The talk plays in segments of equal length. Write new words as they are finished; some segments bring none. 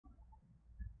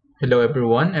Hello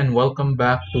everyone and welcome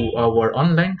back to our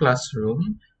online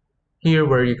classroom, here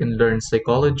where you can learn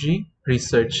psychology,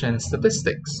 research, and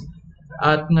statistics.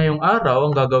 At ngayong araw,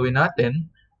 ang gagawin natin,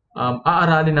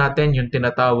 aaralin natin yung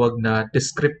tinatawag na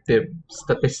descriptive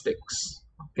statistics.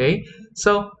 Okay?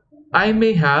 So, I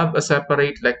may have a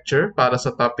separate lecture para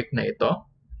sa topic na ito.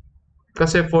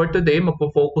 Kasi for today,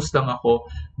 magpo-focus lang ako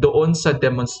doon sa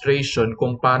demonstration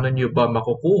kung paano nyo ba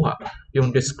makukuha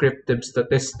yung descriptive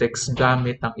statistics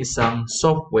gamit ang isang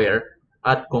software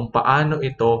at kung paano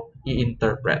ito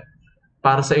i-interpret.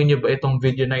 Para sa inyo ba itong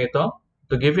video na ito?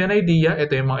 To give you an idea,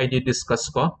 ito yung mga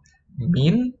i-discuss ko.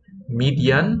 Mean,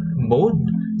 median, mode,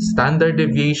 standard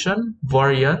deviation,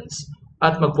 variance,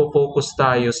 at magpo-focus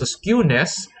tayo sa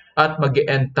skewness at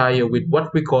mag-end tayo with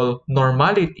what we call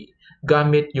normality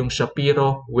gamit yung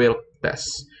Shapiro-Wilk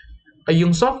test. Ay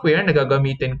yung software na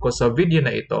gagamitin ko sa video na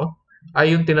ito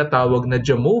ay yung tinatawag na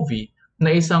jamovi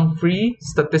na isang free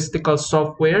statistical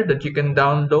software that you can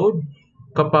download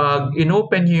kapag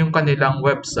inopen nyo yung kanilang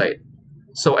website.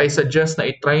 So I suggest na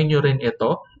i-try nyo rin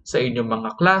ito sa inyong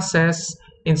mga classes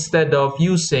instead of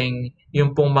using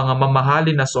yung pong mga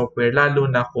mamahalin na software lalo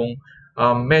na kung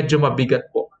medyo mabigat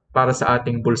po para sa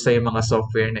ating bulsa yung mga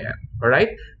software na yan.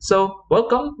 Alright? So,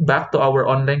 welcome back to our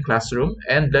online classroom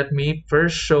and let me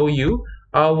first show you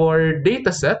our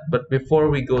dataset. But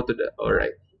before we go to the,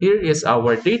 alright, here is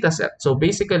our dataset. So,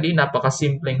 basically,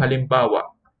 napakasimpleng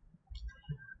halimbawa.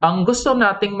 Ang gusto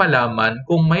nating malaman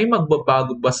kung may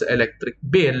magbabago ba sa electric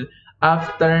bill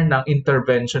after ng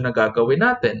intervention na gagawin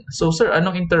natin. So, sir,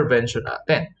 anong intervention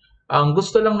natin? Ang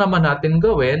gusto lang naman natin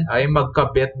gawin ay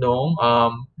magkabit ng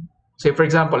say for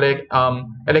example, like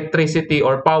electricity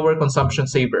or power consumption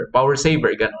saver, power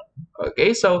saver, ganun. Okay,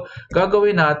 so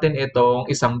gagawin natin itong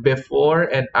isang before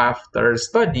and after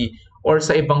study or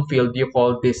sa ibang field, you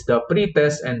call this the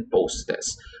pre-test and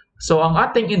post-test. So ang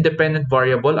ating independent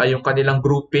variable ay yung kanilang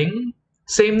grouping.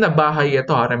 Same na bahay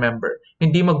ito, remember.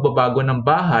 Hindi magbabago ng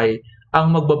bahay.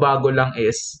 Ang magbabago lang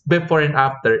is before and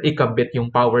after, ikabit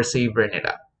yung power saver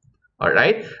nila.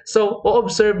 Alright? So,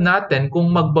 o-observe natin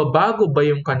kung magbabago ba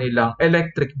yung kanilang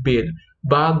electric bill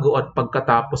bago at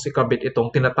pagkatapos ikabit itong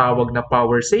tinatawag na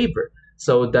power saver.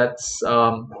 So, that's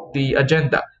the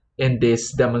agenda in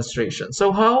this demonstration. So,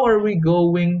 how are we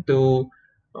going to,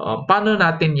 paano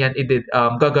natin yan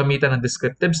gagamitan ng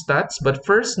descriptive stats? But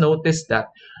first, notice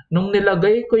that nung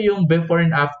nilagay ko yung before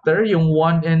and after, yung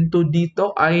 1 and 2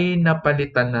 dito ay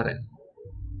napalitan na rin.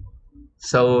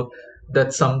 So,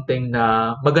 that's something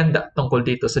na maganda tungkol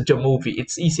dito sa jamovi.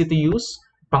 It's easy to use,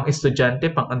 pang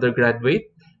estudyante, pang undergraduate.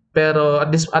 Pero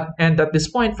at this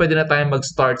point, pwede na tayong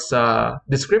mag-start sa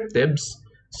descriptives.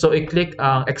 So, i-click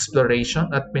ang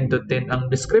exploration at pindutin ang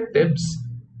descriptives.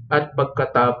 At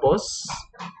pagkatapos,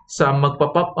 sa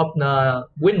magpa-pop up na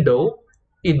window,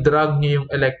 i-drag nyo yung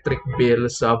electric bill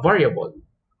sa variable.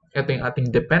 Ito yung ating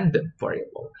dependent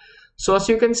variable. So, as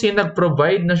you can see,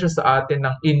 nag-provide na siya sa atin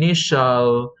ng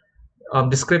initial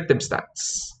descriptive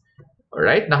stats.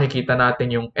 Alright, nakikita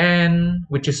natin yung N,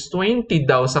 which is 20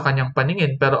 daw sa kanyang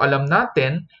paningin. Pero alam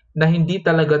natin na hindi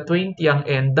talaga 20 ang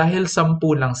N dahil 10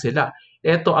 lang sila.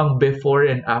 Ito ang before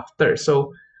and after.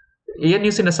 So, yan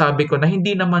yung sinasabi ko na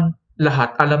hindi naman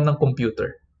lahat alam ng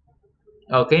computer.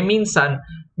 Okay, minsan,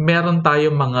 meron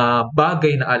tayong mga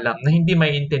bagay na alam na hindi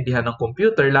maiintindihan ng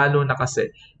computer, lalo na kasi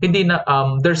hindi na,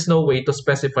 there's no way to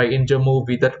specify in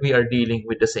jamovi that we are dealing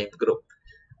with the same group.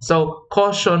 So,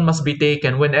 caution must be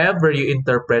taken whenever you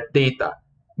interpret data.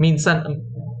 Minsan,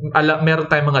 meron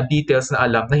tayong mga details na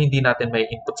alam na hindi natin may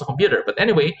input sa computer. But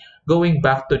anyway, going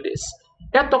back to this.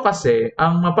 Ito kasi,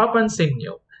 ang mapapansin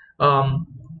nyo,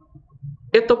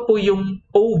 ito po yung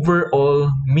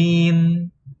overall mean,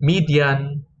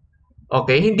 median.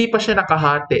 Okay, hindi pa siya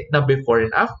nakahati na before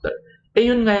and after.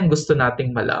 Yun nga yung gusto nating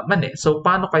malaman . So,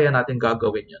 paano kaya natin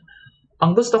gagawin yun?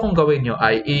 Ang gusto kong gawin nyo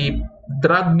ay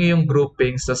i-drag nyo yung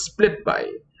grouping sa split by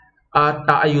at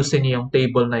aayusin nyo yung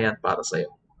table na yan para sa'yo.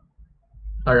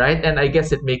 Alright? And I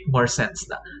guess it make more sense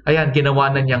na. Ayan,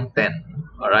 ginawa na niyang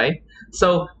 10. Alright?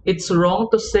 So, it's wrong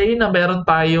to say na meron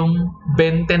tayong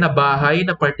 20 na bahay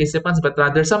na participants but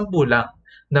rather 10 lang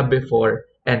na before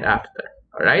and after.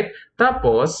 Alright?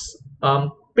 Tapos,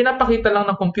 pinapakita lang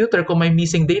ng computer kung may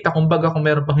missing data. Kumbaga, kung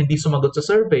meron pang hindi sumagot sa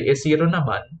survey, 0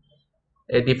 naman.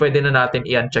 Di pwede na natin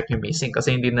i-uncheck yung missing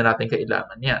kasi hindi na natin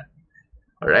kailangan yan.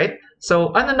 Alright?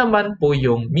 So, ano naman po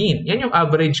yung mean? Yan yung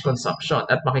average consumption.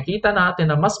 At makikita natin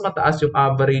na mas mataas yung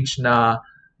average na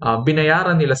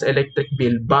binayaran nila sa electric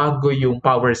bill bago yung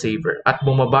power saver. At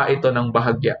bumaba ito ng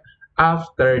bahagya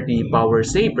after the power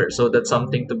saver. So, that's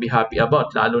something to be happy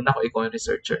about, lalo na kung ikaw yung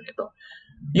researcher nito.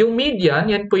 Yung median,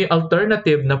 yan po yung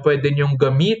alternative na pwede nyong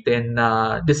gamitin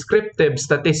na descriptive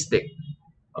statistic.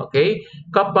 Okay?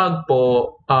 Kapag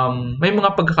po may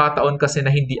mga pagkakataon kasi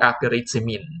na hindi accurate si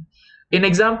mean. In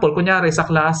example, kunyari sa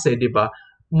klase, di ba,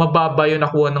 mababa yung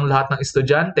nakuha ng lahat ng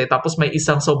estudyante tapos may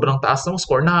isang sobrang taas ng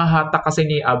score, nahahatak kasi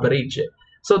ni average.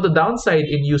 So the downside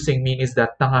in using mean is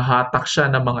that nahahatak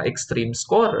siya ng mga extreme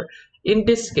score. In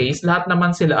this case, lahat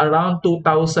naman sila around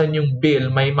 2,000 yung bill,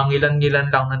 may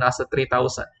mangilan-ngilan lang na nasa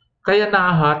 3,000. Kaya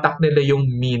nahahatak nila yung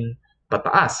mean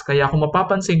pataas. Kaya kung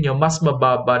mapapansin nyo, mas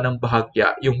mababa ng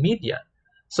bahagya yung median.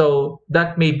 So,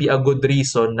 that may be a good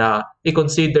reason na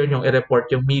i-consider nyong i-report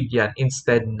yung median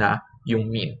instead na yung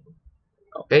mean.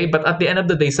 Okay? But at the end of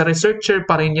the day, sa researcher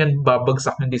pa rin yan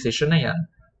babagsak yung decision na yan.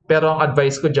 Pero ang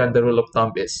advice ko dyan, the rule of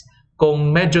thumb is,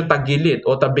 kung medyo tagilid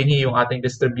o tabingi yung ating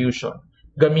distribution,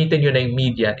 gamitin nyo na yung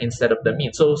median instead of the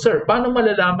mean. So, sir, paano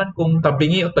malalaman kung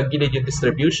tabingi o tagilid yung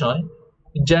distribution?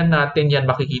 Diyan natin yan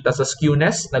makikita sa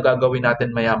skewness na gagawin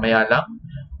natin maya-maya lang.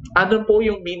 Ano po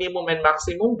yung minimum and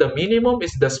maximum? The minimum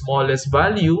is the smallest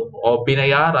value o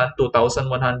binayaran,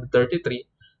 2,133.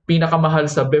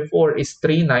 Pinakamahal sa before is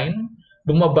 39.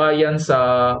 Bumaba yan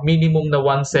sa minimum na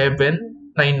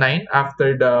 1,799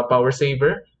 after the power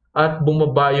saver. At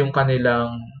bumaba yung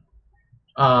kanilang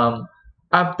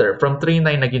after, from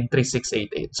 39 naging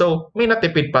 3688. So, may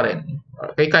natipid pa rin.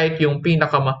 Okay? Kahit yung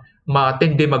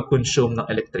matindi mag-consume ng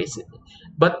electricity.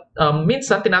 But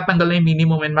minsan, tinatanggal na yung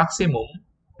minimum and maximum,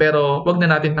 pero wag na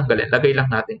natin tanggalin. Lagay lang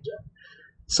natin dyan.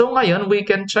 So ngayon, we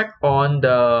can check on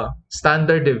the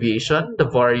standard deviation, the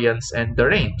variance, and the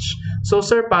range. So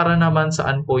sir, para naman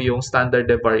saan po yung standard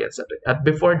variance? At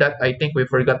before that, I think we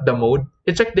forgot the mode.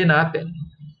 I-check din natin.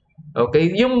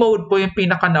 Okay, yung mode po yung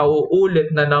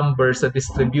pinaka-nauulit na number sa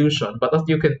distribution. But as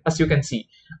you can see,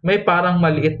 may parang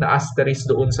maliit na asterisk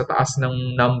doon sa taas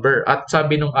ng number. At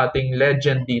sabi nung ating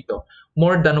legend dito,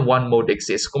 more than one mode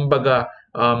exists. Kumbaga,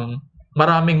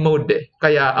 maraming mode eh.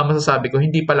 Kaya ang masasabi ko,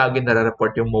 hindi palagi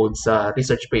nare-report yung mode sa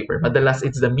research paper. Madalas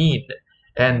it's the mean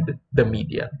and the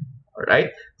median.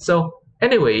 Alright? So,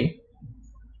 anyway,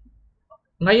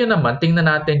 ngayon naman,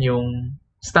 tingnan natin yung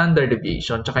standard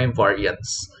deviation tsaka yung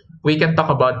variance. We can talk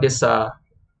about this sa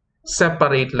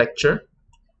separate lecture.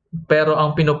 Pero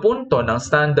ang pinupunto ng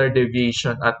standard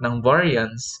deviation at ng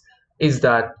variance is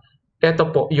that ito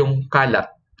po yung kalat,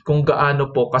 kung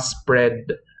gaano po ka-spread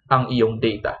ang iyong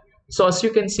data. So as you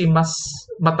can see, mas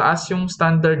mataas yung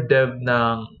standard dev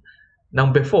ng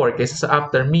before kaysa sa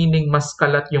after, meaning mas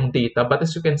kalat yung data. But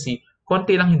as you can see,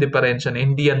 konti lang yung diferensya na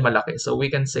hindi yan malaki. So we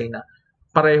can say na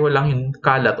pareho lang yung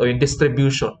kalat o yung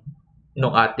distribution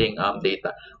ng ating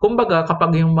data. Kumbaga,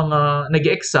 kapag yung mga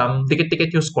nag-exam,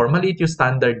 dikit-dikit yung score, maliit yung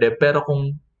standard dev. Pero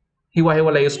kung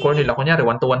hiwa-hiwala yung score nila, kunyari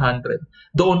 1 to 100,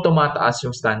 doon tumataas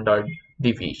yung standard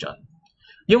deviation.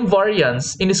 Yung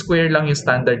variance, in-square lang yung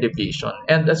standard deviation.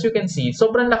 And as you can see,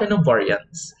 sobrang laki ng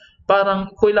variance.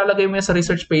 Parang kung ilalagay mo yan sa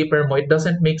research paper mo, it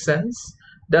doesn't make sense.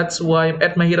 That's why,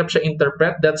 at mahirap siya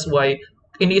interpret, that's why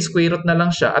ini-square root na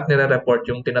lang siya at nire-report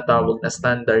yung tinatawag na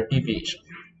standard deviation.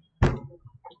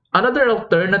 Another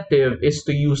alternative is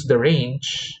to use the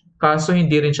range. Kaso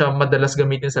hindi rin siya madalas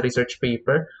gamitin sa research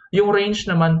paper. Yung range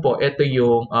naman po, ito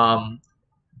yung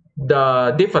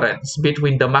the difference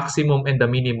between the maximum and the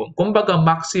minimum. Kumbaga,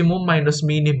 maximum minus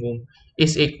minimum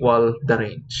is equal the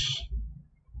range.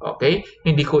 Okay?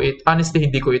 Honestly,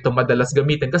 hindi ko ito madalas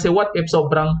gamitin. Kasi what if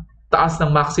sobrang taas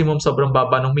ng maximum, sobrang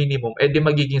baba ng minimum, di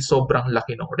magiging sobrang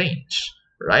laki ng range.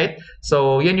 Right?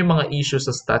 So, yan yung mga issues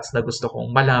sa stats na gusto kong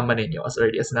malaman ninyo as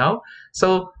early as now.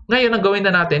 So, ngayon, ang gawin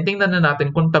na natin, tingnan na natin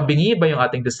kung tabingi ba yung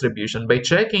ating distribution by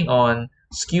checking on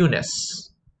skewness.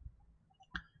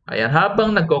 Ayan,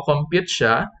 habang nagko-compute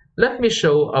siya, let me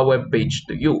show a web page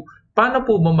to you. Paano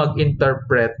po mo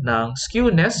mag-interpret ng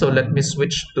skewness? So, let me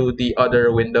switch to the other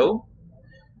window.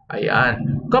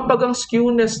 Ayan. Kapag ang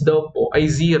skewness daw po ay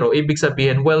 0, ibig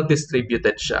sabihin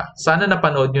well-distributed siya. Sana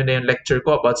napanood nyo na yung lecture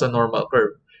ko about sa normal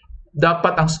curve.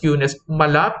 Dapat ang skewness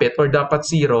malapit or dapat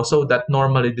 0 so that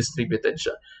normally distributed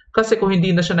siya. Kasi kung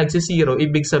hindi na siya nagsi-0,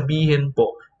 ibig sabihin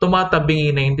po,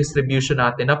 tumatabingi na yung distribution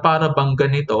natin na para bang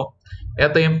ganito.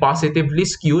 Ito yung positively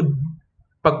skewed.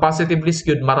 Pag positively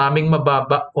skewed, maraming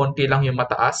mababa, konti lang yung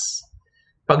mataas.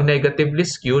 Pag negatively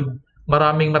skewed,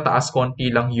 maraming mataas, konti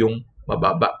lang yung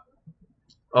mababa.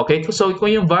 Okay? So,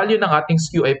 kung yung value ng ating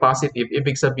skew ay positive,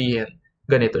 ibig sabihin,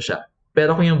 ganito siya.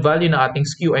 Pero kung yung value ng ating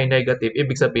skew ay negative,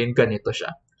 ibig sabihin, ganito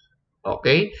siya.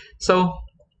 Okay? So,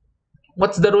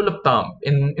 what's the rule of thumb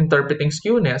in interpreting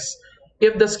skewness?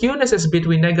 If the skewness is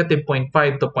between negative 0.5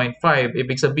 to 0.5,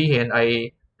 ibig sabihin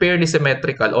ay fairly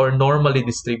symmetrical or normally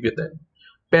distributed.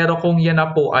 Pero kung yan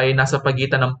na po ay nasa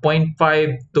pagitan ng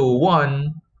 0.5 to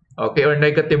 1, okay, or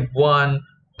negative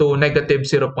 1 to negative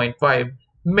 0.5,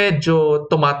 medyo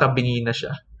tumatabingi na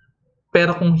siya.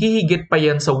 Pero kung hihigit pa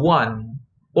yan sa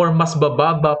 1 or mas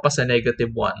bababa pa sa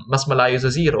negative 1, mas malayo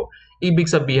sa 0, ibig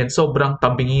sabihin sobrang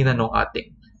tabingi na ng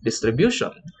ating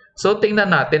distribution. So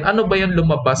tingnan natin, ano ba yung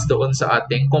lumabas doon sa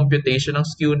ating computation ng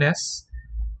skewness?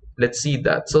 Let's see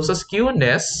that. So sa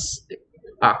skewness,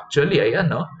 actually, ayan,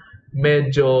 no?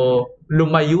 Medyo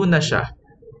lumayo na siya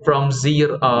from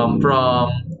 0.5.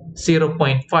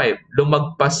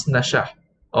 Lumagpas na siya.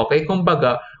 Okay?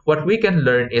 Kumbaga, what we can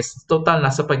learn is total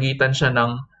nasa pagitan siya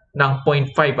ng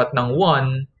 0.5 at ng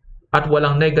 1 at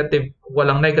walang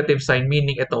negative sign,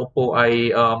 meaning ito po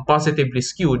ay positively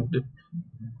skewed.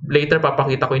 Later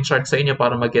papakita ko yung chart sa inyo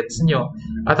para mag-gets nyo.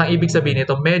 At ang ibig sabihin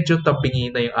nito, medyo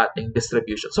tabingi na yung ating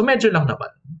distribution. So medyo lang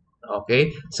naman.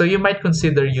 Okay? So you might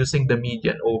consider using the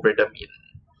median over the mean.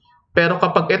 Pero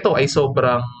kapag ito ay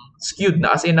sobrang skewed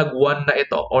na, as in nag-1 na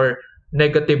ito or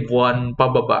negative 1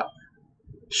 pababa,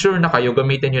 sure na kayo,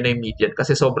 gamitin nyo na yung median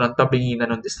kasi sobrang tabingi na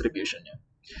ng distribution nyo.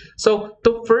 So,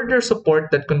 to further support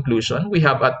that conclusion, we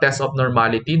have a test of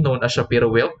normality known as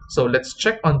Shapiro-Wilk. So, let's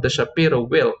check on the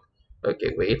Shapiro-Wilk.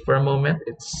 Okay, wait for a moment.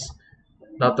 It's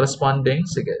not responding.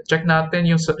 Sige, check natin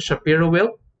yung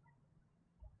Shapiro-Wilk.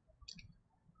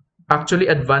 Actually,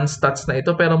 advanced stats na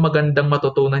ito pero magandang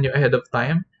matutunan nyo ahead of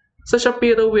time. Sa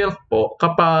Shapiro-Wilk po,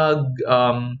 kapag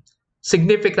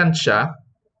significant siya,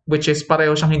 which is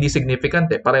pareho siyang hindi significant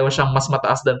pareho siyang mas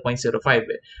mataas than 0.05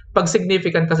 Pag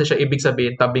significant kasi siya, ibig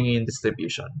sabihin tabingi yung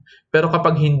distribution. Pero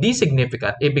kapag hindi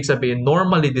significant, ibig sabihin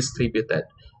normally distributed.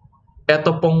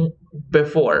 Ito pong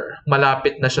before,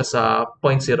 malapit na siya sa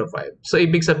 0.05. So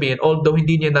ibig sabihin, although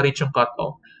hindi niya na-reach yung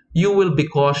cutoff, you will be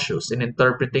cautious in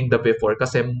interpreting the before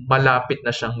kasi malapit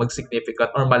na siyang mag-significant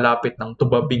or malapit nang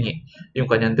tubabingi yung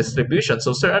kanyang distribution.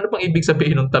 So, sir, ano pang ibig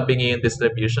sabihin ng tabingi yung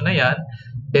distribution na yan?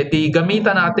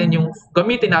 Gamitin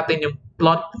natin yung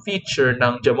plot feature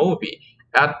ng jamovi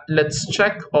at let's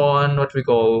check on what we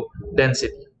call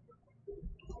density.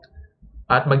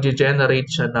 At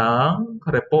mag-generate siya ng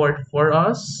report for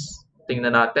us.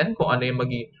 Tingnan natin kung ano yung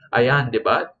ayan, di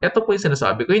ba? Ito po yung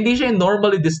sinasabi ko. Hindi siya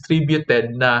normally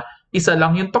distributed na isa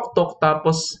lang yung tok-tok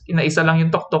tapos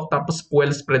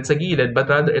well spread sa gilid, but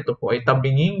rather ito po ay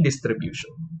tabinging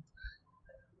distribution.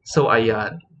 So,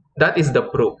 ayan. That is the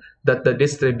proof that the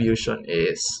distribution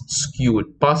is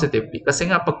skewed positively. Kasi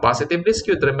nga, pag positively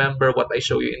skewed, remember what I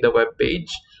show you in the web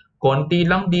page. Konti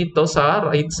lang dito sa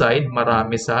right side,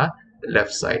 marami sa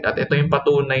left side. At ito yung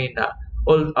patunay na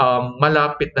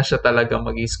malapit na siya talaga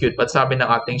mag-skewed. But sabi ng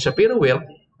ating Shapiro-Wilk,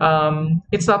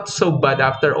 it's not so bad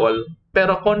after all.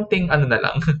 Pero konting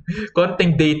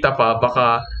konting data pa,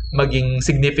 baka maging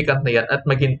significant na yan at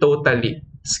maging totally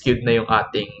skewed na yung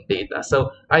ating data.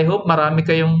 So, I hope marami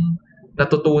kayong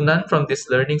natutunan from this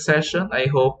learning session. I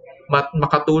hope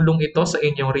makatulong ito sa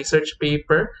inyong research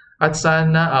paper at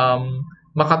sana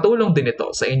makatulong din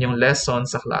ito sa inyong lesson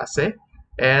sa klase.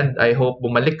 And I hope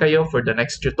bumalik kayo for the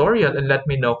next tutorial and let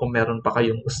me know kung meron pa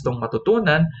kayong gustong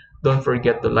matutunan. Don't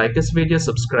forget to like this video,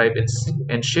 subscribe,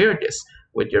 and share this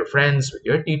with your friends, with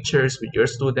your teachers, with your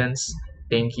students.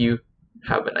 Thank you.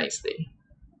 Have a nice day.